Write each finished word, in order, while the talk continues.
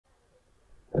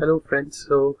Hello friends,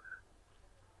 so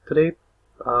today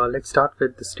let's start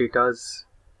with this data's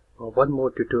one more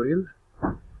tutorial.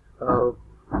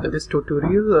 This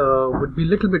tutorial would be a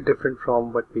little bit different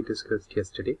from what we discussed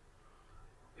yesterday.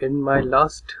 In my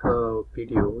last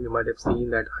video, you might have seen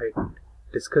that I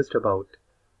discussed about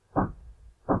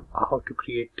how to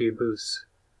create tables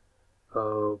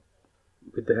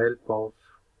with the help of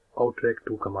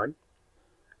outreg2 command.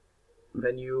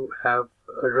 When you have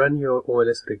run your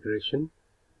OLS regression,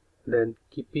 then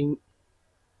keeping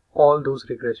all those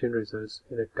regression results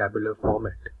in a tabular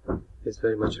format is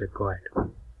very much required,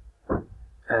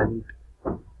 and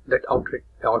that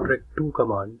outreg2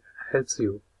 command helps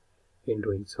you in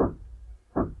doing so.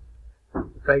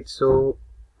 Right, so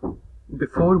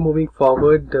before moving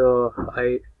forward,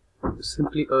 I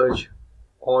simply urge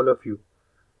all of you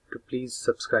to please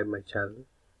subscribe my channel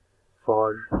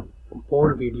for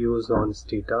more videos on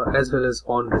data as well as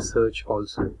on research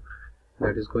also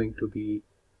that is going to be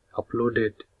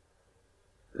uploaded.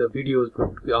 The videos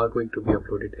are going to be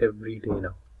uploaded every day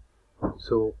now.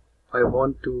 So I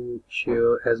want to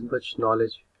share as much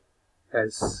knowledge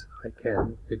as I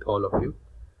can with all of you.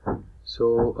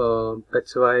 So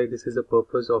that's why this is the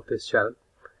purpose of this channel.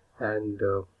 And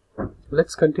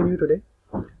let's continue today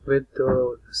with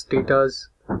Stata's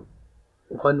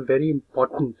one very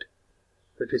important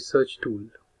research tool,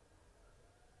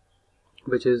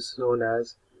 which is known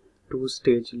as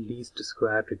two-stage least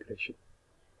square regression.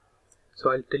 So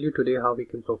I'll tell you today how we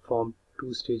can perform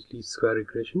two-stage least square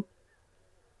regression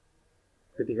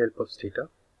with the help of Stata.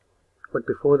 But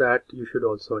before that, you should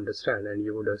also understand, and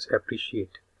you would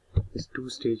appreciate, this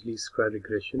two-stage least square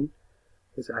regression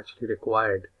is actually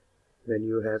required when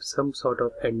you have some sort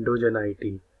of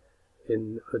endogeneity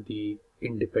in the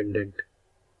independent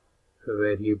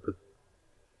variable.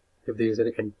 If there is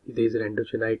an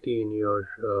endogeneity in your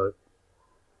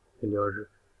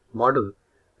model,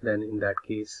 then in that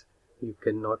case you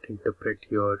cannot interpret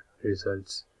your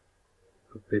results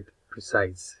with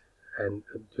precise, and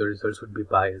your results would be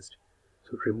biased.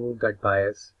 So to remove that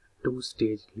bias,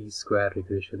 two-stage least square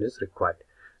regression is required.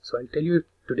 So I'll tell you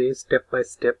today step by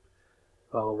step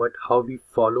how we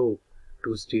follow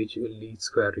two-stage least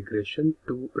square regression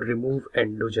to remove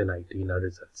endogeneity in our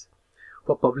results.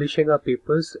 For publishing our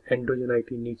papers,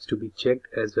 endogeneity needs to be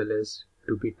checked as well as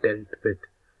to be dealt with.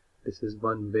 This is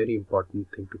one very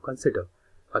important thing to consider.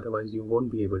 Otherwise, you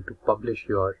won't be able to publish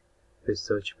your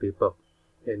research paper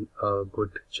in a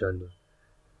good journal.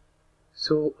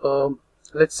 So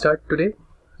let's start today.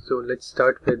 So let's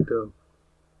start with the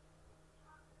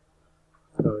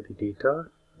data.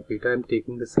 I'm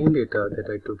taking the same data that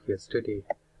I took yesterday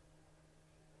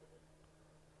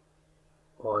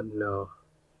on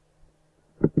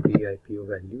pre-IPO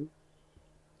value.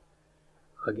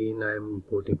 Again, I am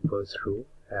importing first row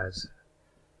as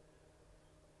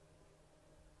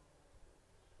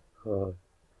the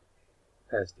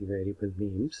variable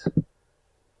names,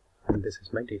 and this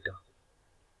is my data.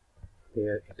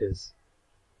 Here it is.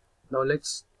 Now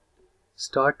let's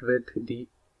start with the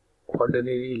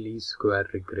ordinary least square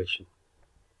regression,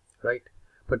 right?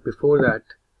 But before that,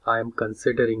 I am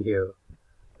considering here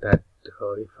that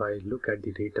if I look at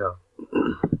the data,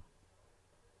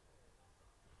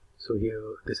 so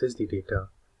here this is the data,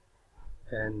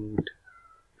 and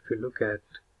if you look at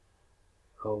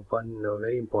one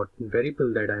very important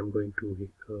variable that I am going to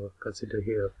consider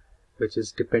here, which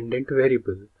is dependent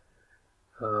variable.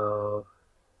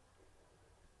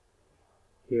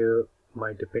 Here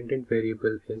my dependent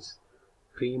variable is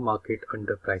pre-market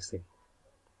underpricing,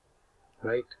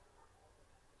 right?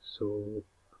 So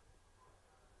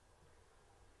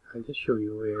I'll just show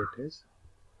you where it is.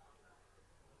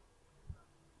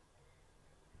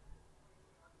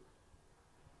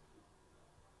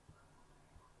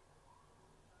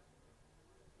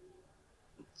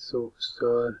 So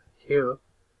here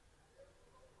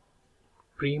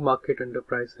pre-market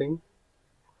underpricing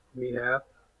we have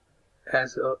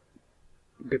as a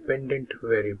dependent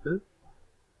variable,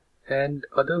 and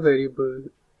other variable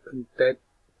that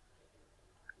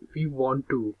we want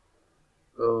to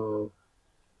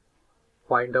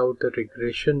find out the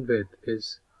regression with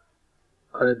is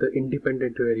another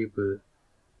independent variable,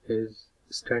 is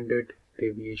standard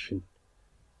deviation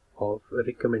of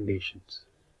recommendations.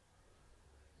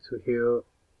 So here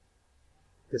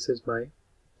this is my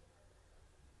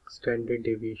standard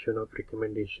deviation of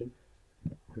recommendation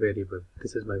variable.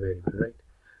 This is my variable, right?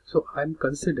 So I'm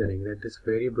considering that this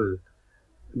variable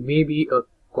may be a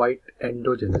quite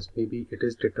endogenous, maybe it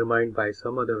is determined by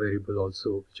some other variable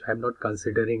also, which I'm not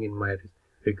considering in my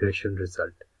regression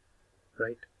result,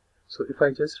 right? So if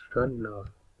I just run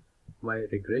my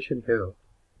regression here,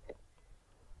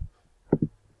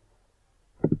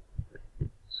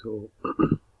 So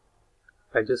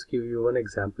I just give you one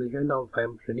example here. Now I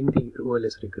am running the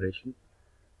OLS regression,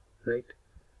 right?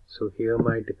 So here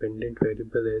my dependent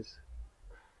variable is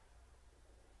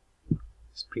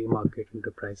pre-market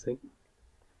underpricing,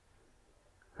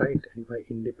 right? And my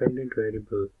independent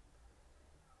variable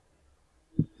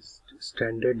is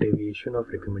standard deviation of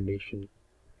recommendation,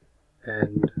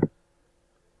 and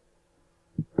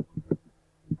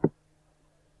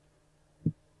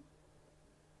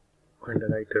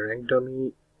underwriter, rank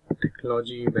dummy,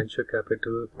 technology, venture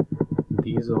capital,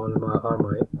 these all are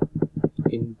my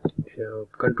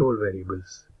control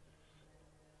variables,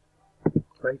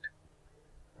 right?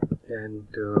 And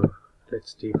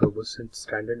let's take Robustness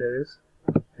standard errors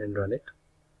and run it.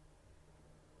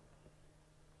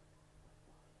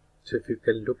 So if you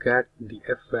can look at the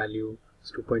F value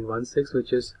is 2.16,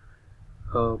 which is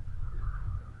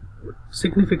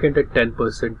significant at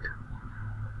 10%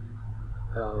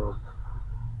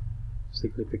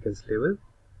 significance level,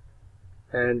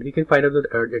 and we can find out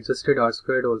the adjusted R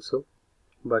squared also,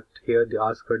 but here the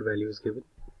R squared value is given.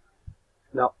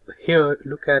 Now here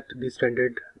look at the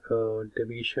standard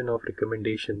deviation of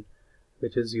recommendation,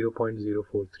 which is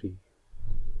 0.043,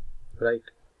 right?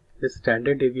 This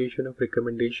standard deviation of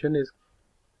recommendation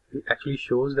actually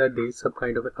shows that there is some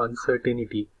kind of an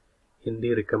uncertainty in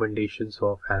the recommendations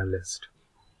of analyst,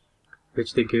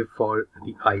 which they give for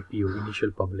the IPO,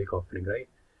 initial public offering, right?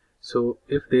 So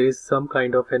if there is some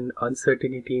kind of an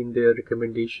uncertainty in their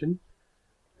recommendation,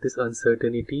 this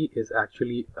uncertainty is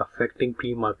actually affecting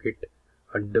pre-market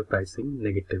underpricing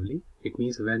negatively. It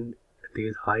means when there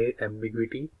is high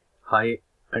ambiguity, high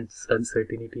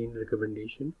uncertainty in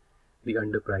recommendation, the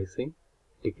underpricing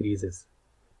decreases,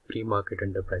 pre-market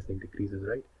underpricing decreases,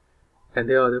 right? And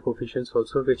there are other coefficients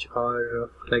also which are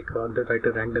like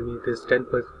underwriter rank dummy, it is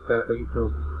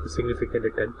 10%, significant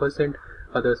at 10%,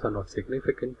 others are not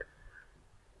significant.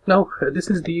 Now this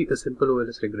is the simple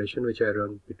OLS regression which I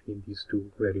run between these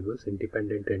two variables,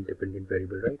 independent and dependent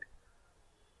variable, right?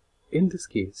 In this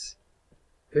case,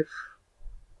 if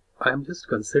I am just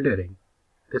considering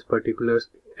this particular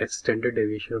standard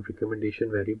deviation of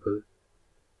recommendation variable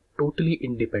totally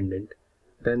independent,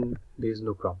 then there is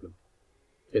no problem.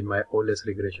 In my OLS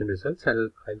regression results, I'll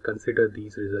consider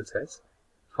these results as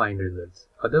fine results.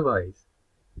 Otherwise,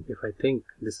 if I think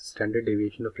this standard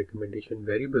deviation of recommendation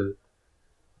variable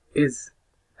is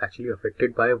actually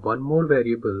affected by one more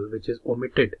variable which is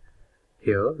omitted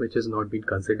here, which has not been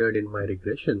considered in my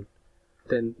regression,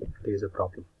 then there is a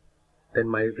problem. Then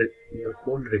my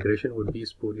whole regression would be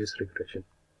spurious regression.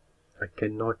 I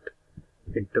cannot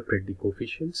interpret the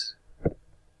coefficients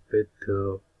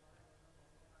with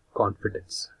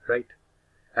confidence, right?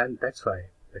 And that's why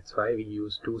we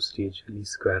use two-stage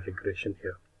least square regression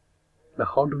here. Now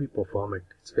how do we perform it?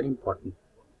 It's very important.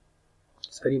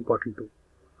 It's very important to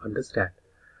understand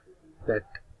that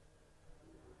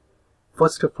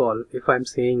first of all, if I'm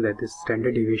saying that this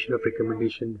standard deviation of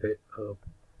recommendation,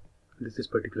 this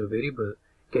particular variable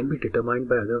can be determined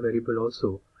by other variable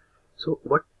also, so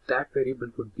what that variable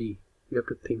would be, you have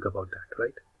to think about that,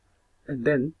 right? And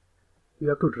then you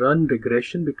have to run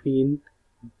regression between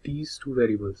these two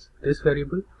variables, this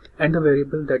variable and the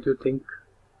variable that you think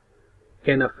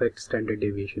can affect standard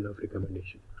deviation of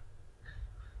recommendation.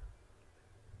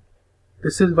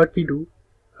 This is what we do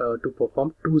to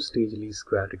perform two-stage least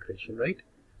square regression, right?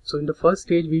 So in the first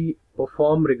stage we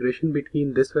perform regression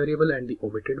between this variable and the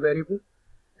omitted variable,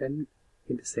 and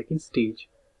in the second stage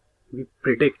we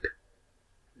predict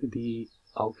the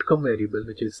outcome variable,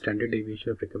 which is standard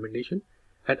deviation of recommendation,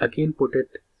 and again put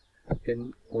it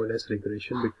in OLS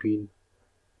regression between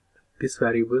this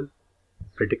variable,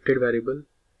 predicted variable,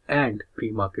 and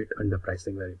pre-market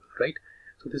underpricing variable, right?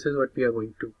 So this is what we are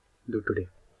going to do today.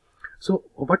 So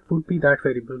what would be that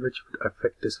variable which would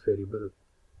affect this variable?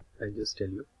 I'll just tell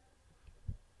you.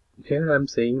 Here I'm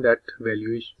saying that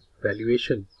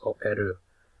valuation of error,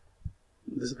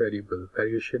 this variable,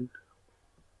 valuation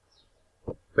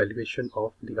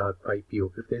of the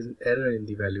IPO, if there is an error in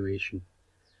the valuation,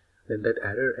 then that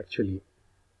error actually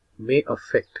may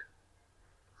affect,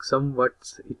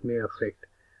 somewhat it may affect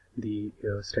the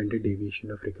standard deviation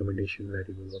of recommendation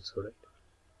variable also, right?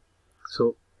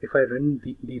 So if I run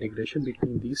the regression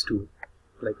between these two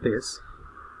like this,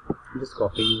 I'm just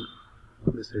copying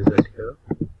this result here.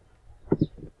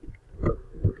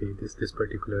 Okay, this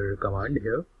particular command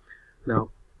here. Now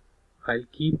I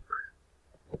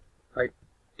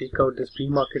take out this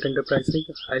pre-market underpricing.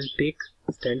 I'll take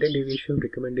standard deviation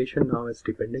recommendation now as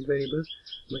dependent variable.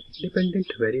 My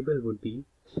independent variable would be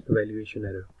valuation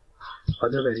error.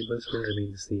 Other variables will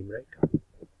remain the same, right?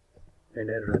 And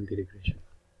I run the regression.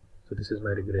 So this is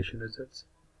my regression results.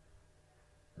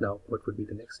 Now what would be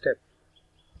the next step?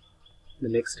 The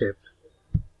next step,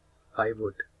 I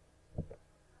will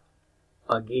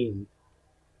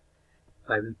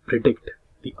predict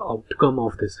the outcome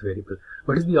of this variable.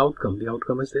 What is the outcome? The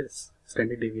outcome is this,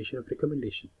 standard deviation of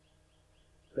recommendation,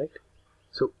 right?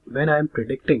 So when I am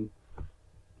predicting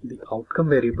the outcome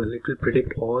variable, it will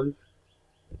predict all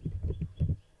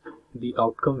the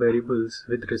outcome variables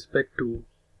with respect to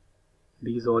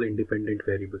these all independent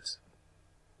variables.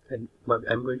 And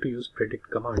I'm going to use predict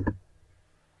command.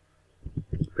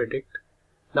 Predict.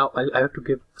 Now I have to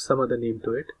give some other name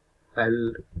to it.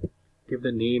 I'll give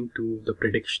the name to the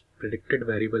predicted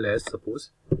variable as, suppose,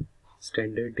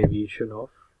 standard deviation of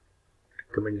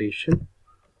recommendation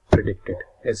predicted,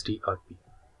 SDRP,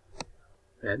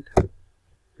 and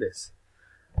this.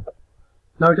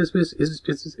 Now it has been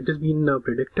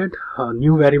predicted. A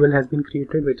new variable has been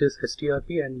created, which is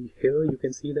SDRP, and here you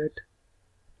can see that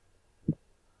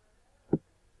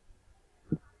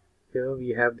here we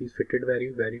have these fitted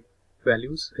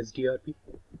values SDRP.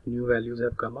 New values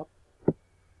have come up,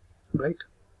 right?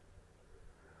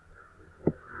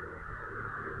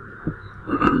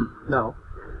 Now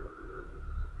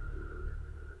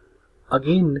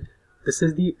again, this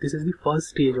is the first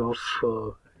stage of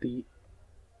the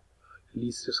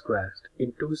least square.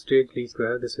 In two-stage least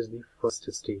square, this is the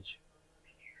first stage,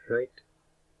 right?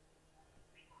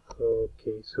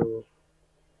 Okay, so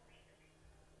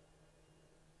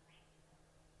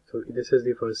this is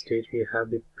the first stage. We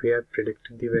have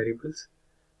predicted the variables.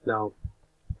 Now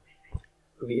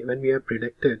when we have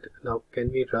predicted, now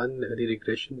can we run the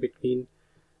regression between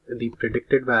the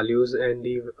predicted values and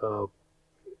the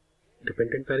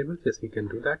dependent variables? Yes, we can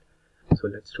do that. So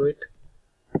let's do it.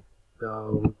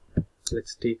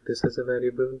 Let's take this as a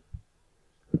variable.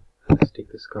 Let's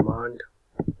take this command.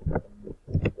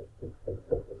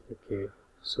 Okay,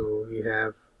 so we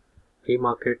have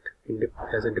pre-market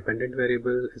as a dependent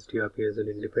variable, SDRP as an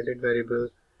independent variable,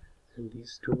 and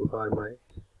these two are my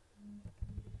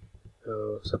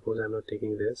suppose I'm not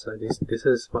taking this. This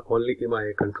is only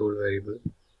my control variable,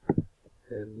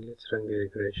 and let's run the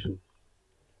regression.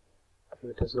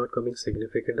 It is not coming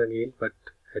significant again, but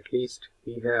at least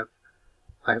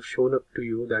I have shown up to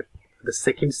you that the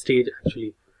second stage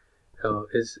actually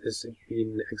is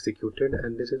being executed,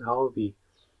 and this is how we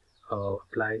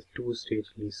apply two-stage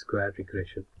least square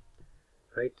regression,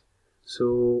 right?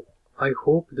 So I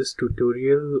hope this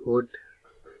tutorial would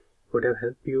have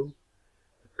helped you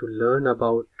to learn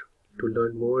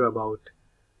more about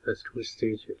this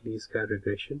two-stage least square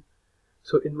regression.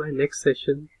 So in my next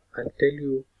session, I'll tell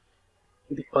you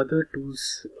the other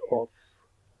tools of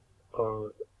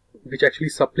which actually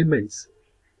supplements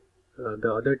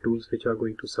the other tools which are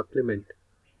going to supplement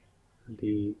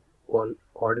the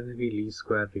ordinary least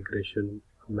square regression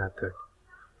method,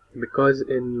 because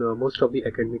in most of the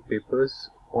academic papers,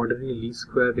 ordinary least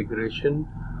square regression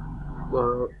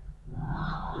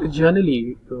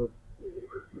generally the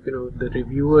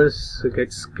reviewers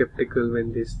get skeptical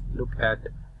when they look at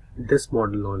this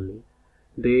model only.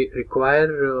 They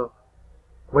require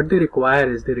what they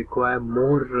require is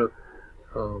more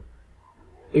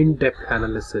in-depth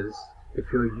analysis. If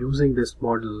you're using this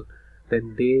model,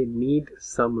 then they need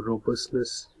some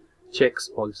robustness checks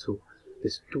also.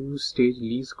 This two-stage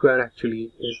least square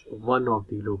actually is one of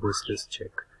the robustness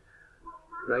check,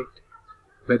 right?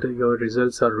 Whether your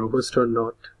results are robust or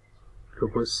not,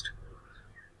 robust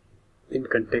in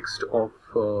context of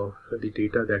the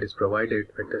data that is provided,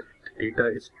 whether the data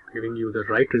is giving you the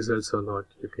right results or not,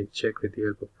 you can check with the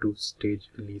help of two-stage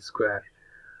least square.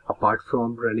 Apart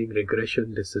from running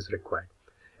regression, this is required.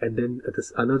 And then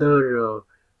this another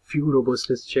few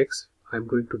robustness checks I'm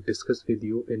going to discuss with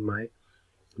you in my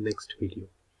next video.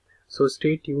 So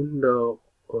stay tuned,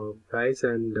 guys,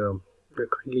 and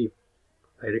kindly,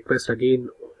 I request again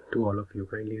to all of you,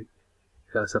 kindly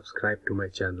subscribe to my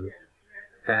channel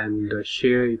and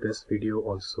share this video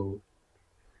also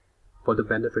for the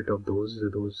benefit of those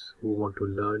who want to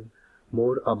learn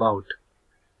more about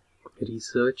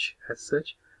research as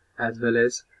such, as well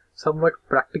as somewhat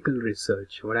practical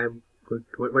research. Why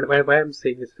I'm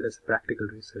saying is as practical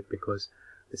research, because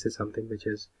this is something which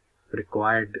is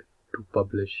required to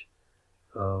publish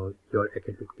your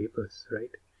academic papers, right?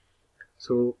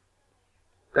 So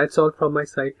that's all from my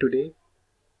side today.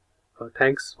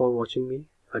 Thanks for watching me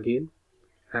again,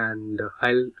 and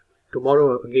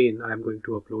tomorrow again I'm going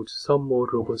to upload some more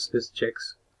robustness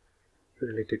checks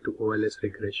related to OLS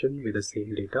regression with the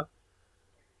same data.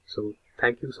 So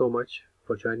thank you so much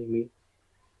for joining me.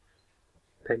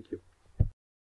 Thank you.